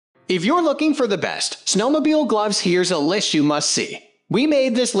If you're looking for the best snowmobile gloves, here's a list you must see. We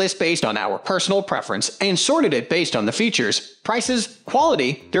made this list based on our personal preference and sorted it based on the features, prices,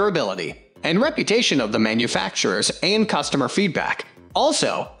 quality, durability, and reputation of the manufacturers and customer feedback.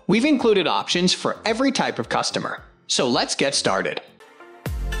 Also, we've included options for every type of customer. So let's get started.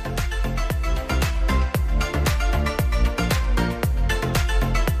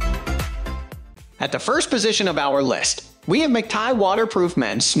 At the first position of our list, we have Mcti waterproof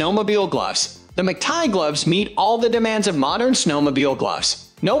men's snowmobile gloves. The Mcti gloves meet all the demands of modern snowmobile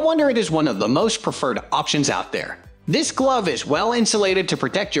gloves. No wonder it is one of the most preferred options out there. This glove is well insulated to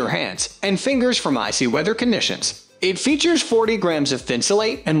protect your hands and fingers from icy weather conditions. It features 40 grams of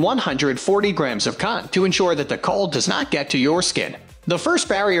Thinsulate and 140 grams of cotton to ensure that the cold does not get to your skin. The first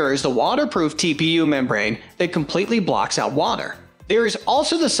barrier is the waterproof TPU membrane that completely blocks out water. There is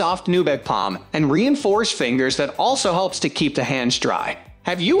also the soft Nubec palm and reinforced fingers that also helps to keep the hands dry.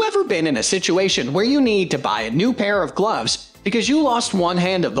 Have you ever been in a situation where you need to buy a new pair of gloves because you lost one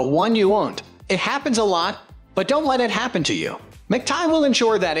hand of the one you owned? It happens a lot, but don't let it happen to you. Mcti will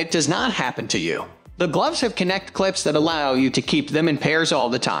ensure that it does not happen to you. The gloves have connect clips that allow you to keep them in pairs all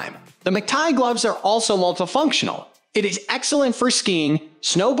the time. The Mcti gloves are also multifunctional. It is excellent for skiing,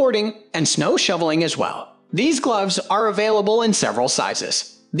 snowboarding, and snow shoveling as well. These gloves are available in several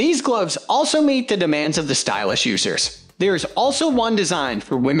sizes. These gloves also meet the demands of the stylish users. There is also one designed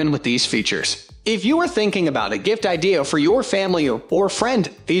for women with these features. If you are thinking about a gift idea for your family or friend,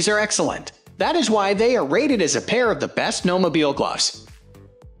 these are excellent. That is why they are rated as a pair of the best snowmobile gloves.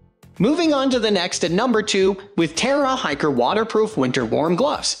 Moving on to the next at number 2 with Terra Hiker Waterproof Winter Warm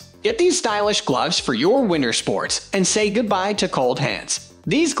Gloves. Get these stylish gloves for your winter sports and say goodbye to cold hands.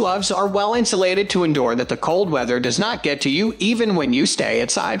 These gloves are well insulated to ensure that the cold weather does not get to you even when you stay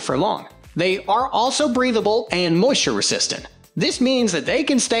outside for long. They are also breathable and moisture resistant. This means that they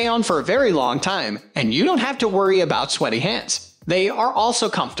can stay on for a very long time and you don't have to worry about sweaty hands. They are also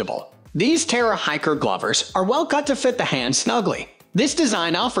comfortable. These Terra Hiker Glovers are well cut to fit the hand snugly. This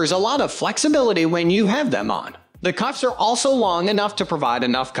design offers a lot of flexibility when you have them on. The cuffs are also long enough to provide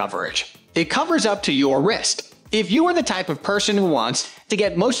enough coverage. It covers up to your wrist. If you are the type of person who wants to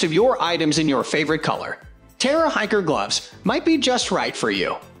get most of your items in your favorite color, Terra Hiker Gloves might be just right for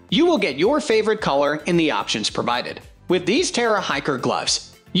you. You will get your favorite color in the options provided. With these Terra Hiker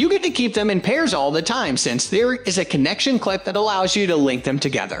Gloves, you get to keep them in pairs all the time since there is a connection clip that allows you to link them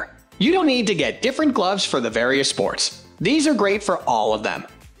together. You don't need to get different gloves for the various sports. These are great for all of them.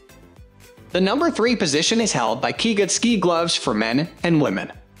 The number 3 position is held by Keegud ski gloves for men and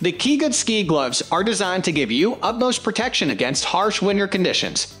women. The Keegud ski gloves are designed to give you utmost protection against harsh winter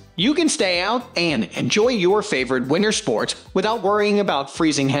conditions. You can stay out and enjoy your favorite winter sports without worrying about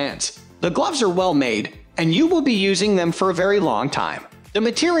freezing hands. The gloves are well made, and you will be using them for a very long time. The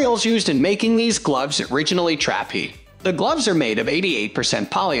materials used in making these gloves originally trap heat. The gloves are made of 88%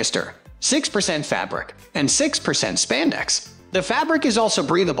 polyester, 6% fabric, and 6% spandex. The fabric is also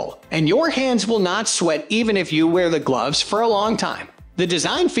breathable, and your hands will not sweat even if you wear the gloves for a long time. The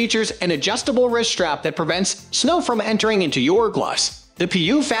design features an adjustable wrist strap that prevents snow from entering into your gloves. The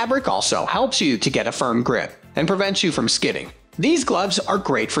PU fabric also helps you to get a firm grip and prevents you from skidding. These gloves are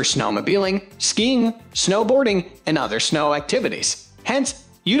great for snowmobiling, skiing, snowboarding, and other snow activities. Hence,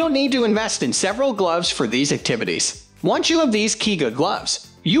 you don't need to invest in several gloves for these activities. Once you have these Keegud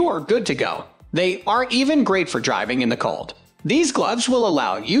gloves, you are good to go. They are even great for driving in the cold. These gloves will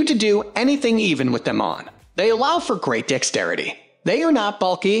allow you to do anything even with them on. They allow for great dexterity. They are not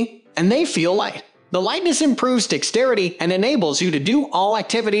bulky, and they feel light. The lightness improves dexterity and enables you to do all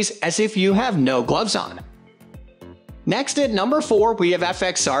activities as if you have no gloves on. Next at number 4 we have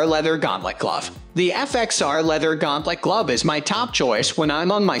FXR Leather Gauntlet Glove. The FXR Leather Gauntlet Glove is my top choice when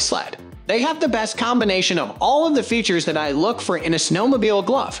I'm on my sled. They have the best combination of all of the features that I look for in a snowmobile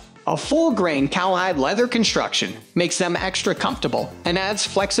glove. A full-grain cowhide leather construction makes them extra comfortable and adds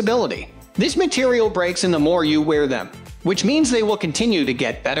flexibility. This material breaks in the more you wear them, which means they will continue to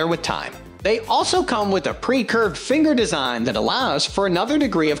get better with time. They also come with a pre-curved finger design that allows for another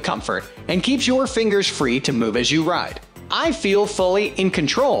degree of comfort and keeps your fingers free to move as you ride. I feel fully in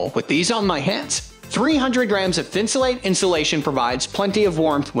control with these on my hands. 300 grams of Thinsulate insulation provides plenty of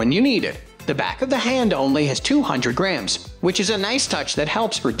warmth when you need it. The back of the hand only has 200 grams, which is a nice touch that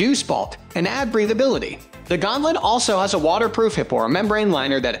helps reduce bulk and add breathability. The Gauntlet also has a waterproof hip or a membrane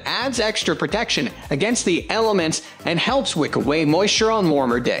liner that adds extra protection against the elements and helps wick away moisture on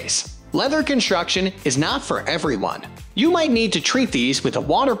warmer days. Leather construction is not for everyone. You might need to treat these with a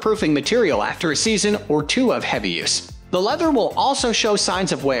waterproofing material after a season or 2 of heavy use. The leather will also show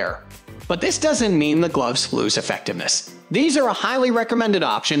signs of wear, but this doesn't mean the gloves lose effectiveness. These are a highly recommended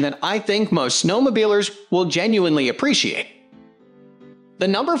option that I think most snowmobilers will genuinely appreciate. The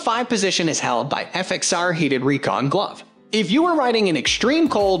number 5 position is held by FXR Heated Recon Glove. If you are riding in extreme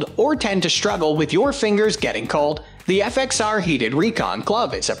cold or tend to struggle with your fingers getting cold, the FXR Heated Recon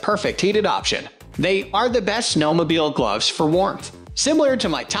Glove is a perfect heated option. They are the best snowmobile gloves for warmth, similar to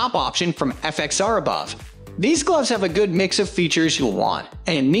my top option from FXR above. These gloves have a good mix of features you'll want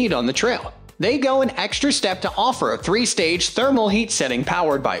and need on the trail. They go an extra step to offer a 3-stage thermal heat setting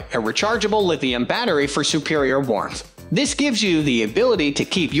powered by a rechargeable lithium battery for superior warmth. This gives you the ability to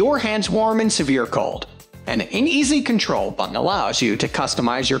keep your hands warm in severe cold. And an easy control button allows you to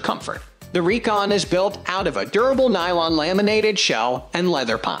customize your comfort. The Recon is built out of a durable nylon laminated shell and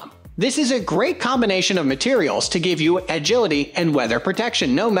leather palm. This is a great combination of materials to give you agility and weather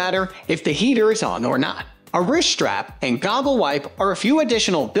protection no matter if the heater is on or not. A wrist strap and goggle wipe are a few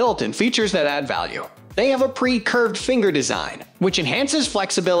additional built-in features that add value. They have a pre-curved finger design, which enhances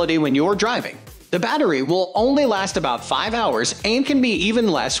flexibility when you're driving. The battery will only last about 5 hours and can be even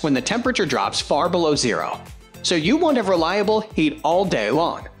less when the temperature drops far below zero. So you want a reliable heat all day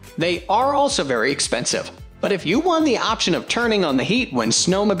long. They are also very expensive, but if you want the option of turning on the heat when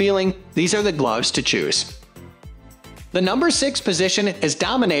snowmobiling, these are the gloves to choose. The number 6 position is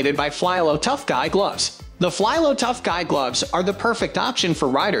dominated by Flylow Tough Guy Gloves. The Flylow Tough Guy Gloves are the perfect option for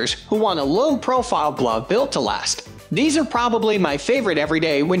riders who want a low-profile glove built to last. These are probably my favorite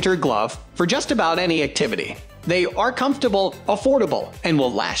everyday winter glove for just about any activity. They are comfortable, affordable, and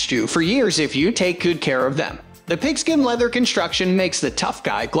will last you for years if you take good care of them. The pigskin leather construction makes the Tough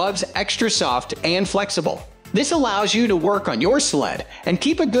Guy gloves extra soft and flexible. This allows you to work on your sled and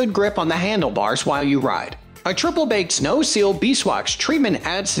keep a good grip on the handlebars while you ride. A triple-baked snow seal beeswax treatment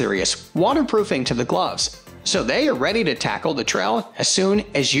adds serious waterproofing to the gloves, so they are ready to tackle the trail as soon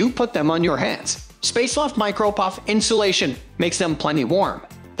as you put them on your hands. Spaceloft Micropuff insulation makes them plenty warm,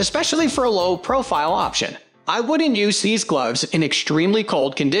 especially for a low-profile option. I wouldn't use these gloves in extremely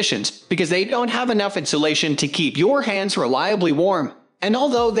cold conditions because they don't have enough insulation to keep your hands reliably warm. And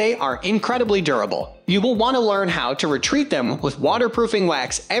although they are incredibly durable, you will want to learn how to retreat them with waterproofing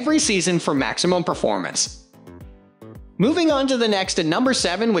wax every season for maximum performance. Moving on to the next at number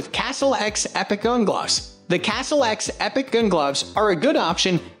 7 with Castle X Epic Gun Gloves. The Castle X Epic Gun Gloves are a good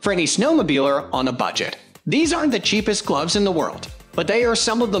option for any snowmobiler on a budget. These aren't the cheapest gloves in the world, but they are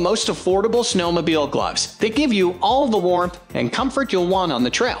some of the most affordable snowmobile gloves that give you all the warmth and comfort you'll want on the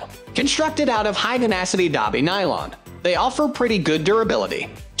trail. Constructed out of high-tenacity Dobby nylon, they offer pretty good durability.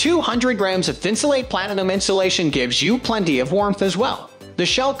 200 grams of Thinsulate Platinum insulation gives you plenty of warmth as well. The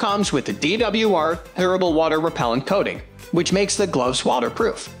shell comes with the DWR durable water repellent coating, which makes the gloves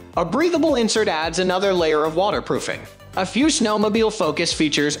waterproof. A breathable insert adds another layer of waterproofing. A few snowmobile-focused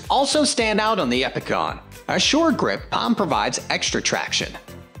features also stand out on the Epicon. A short grip palm provides extra traction,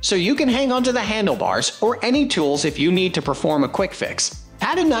 so you can hang onto the handlebars or any tools if you need to perform a quick fix.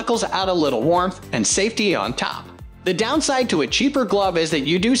 Padded knuckles add a little warmth and safety on top. The downside to a cheaper glove is that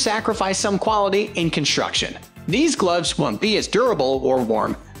you do sacrifice some quality in construction. These gloves won't be as durable or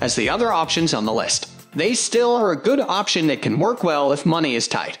warm as the other options on the list. They still are a good option that can work well if money is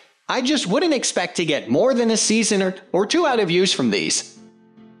tight. I just wouldn't expect to get more than a season or 2 out of use from these.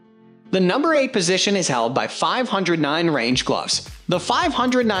 The number 8 position is held by 509 Range Gloves. The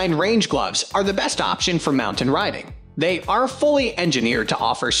 509 Range Gloves are the best option for mountain riding. They are fully engineered to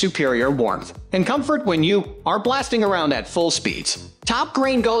offer superior warmth and comfort when you are blasting around at full speeds. Top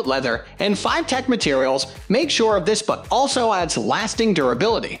grain goat leather and 5-tech materials make sure of this, but also adds lasting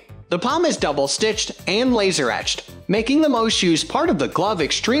durability. The palm is double-stitched and laser-etched, making the most used part of the glove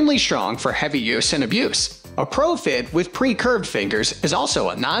extremely strong for heavy use and abuse. A pro fit with pre-curved fingers is also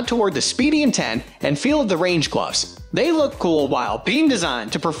a nod toward the speedy intent and feel of the Range Gloves. They look cool while being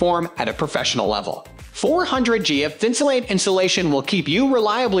designed to perform at a professional level. 400 GF Thinsulate insulation will keep you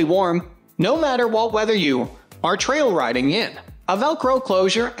reliably warm, no matter what weather you are trail riding in. A Velcro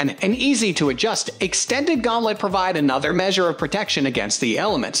closure and an easy-to-adjust extended gauntlet provide another measure of protection against the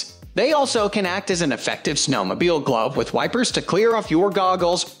elements. They also can act as an effective snowmobile glove with wipers to clear off your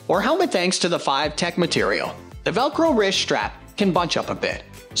goggles or helmet thanks to the 5-tech material. The Velcro wrist strap can bunch up a bit,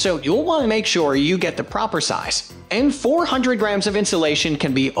 so you'll want to make sure you get the proper size. And 400 grams of insulation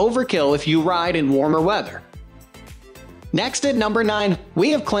can be overkill if you ride in warmer weather. Next at number 9,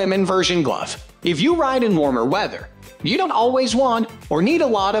 we have Klim Inversion Glove. If you ride in warmer weather, you don't always want or need a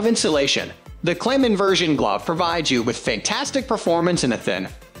lot of insulation. The Klim Inversion Glove provides you with fantastic performance in a thin,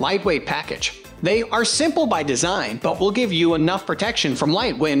 lightweight package. They are simple by design, but will give you enough protection from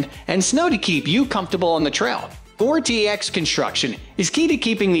light wind and snow to keep you comfortable on the trail. Gore-Tex construction is key to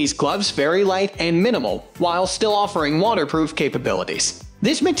keeping these gloves very light and minimal while still offering waterproof capabilities.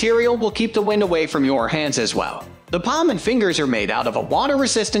 This material will keep the wind away from your hands as well. The palm and fingers are made out of a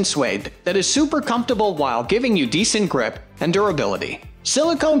water-resistant suede that is super comfortable while giving you decent grip and durability.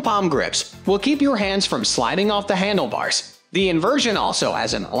 Silicone palm grips will keep your hands from sliding off the handlebars. The Inversion also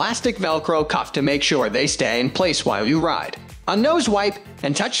has an elastic Velcro cuff to make sure they stay in place while you ride. A nose wipe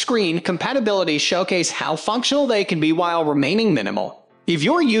and touchscreen compatibility showcase how functional they can be while remaining minimal. If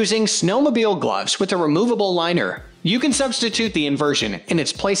you're using Snowmobile gloves with a removable liner, you can substitute the Inversion in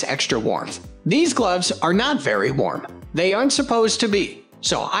its place extra warmth. These gloves are not very warm. They aren't supposed to be,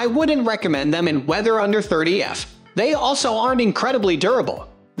 so I wouldn't recommend them in weather under 30°F. They also aren't incredibly durable.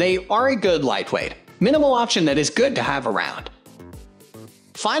 They are a good lightweight, minimal option that is good to have around.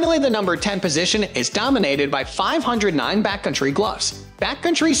 Finally, the number 10 position is dominated by 509 Backcountry Gloves.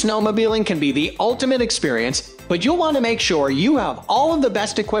 Backcountry snowmobiling can be the ultimate experience, but you'll want to make sure you have all of the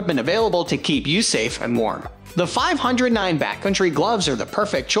best equipment available to keep you safe and warm. The 509 Backcountry Gloves are the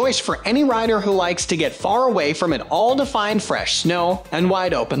perfect choice for any rider who likes to get far away from an all-defined fresh snow and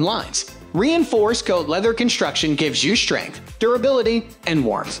wide-open lines. Reinforced coat leather construction gives you strength, durability, and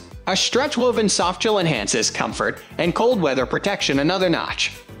warmth. A stretch-woven soft gel enhances comfort and cold weather protection another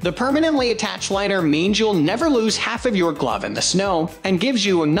notch. The permanently attached liner means you'll never lose half of your glove in the snow and gives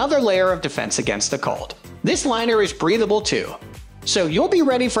you another layer of defense against the cold. This liner is breathable too, so you'll be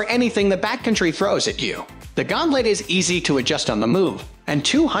ready for anything the backcountry throws at you. The Gauntlet is easy to adjust on the move, and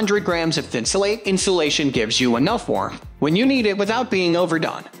 200 grams of Thinsulate insulation gives you enough warmth when you need it without being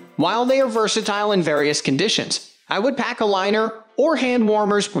overdone. While they are versatile in various conditions, I would pack a liner or hand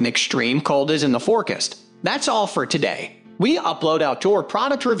warmers when extreme cold is in the forecast. That's all for today. We upload outdoor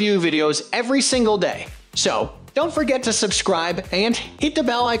product review videos every single day, so don't forget to subscribe and hit the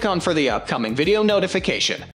bell icon for the upcoming video notification.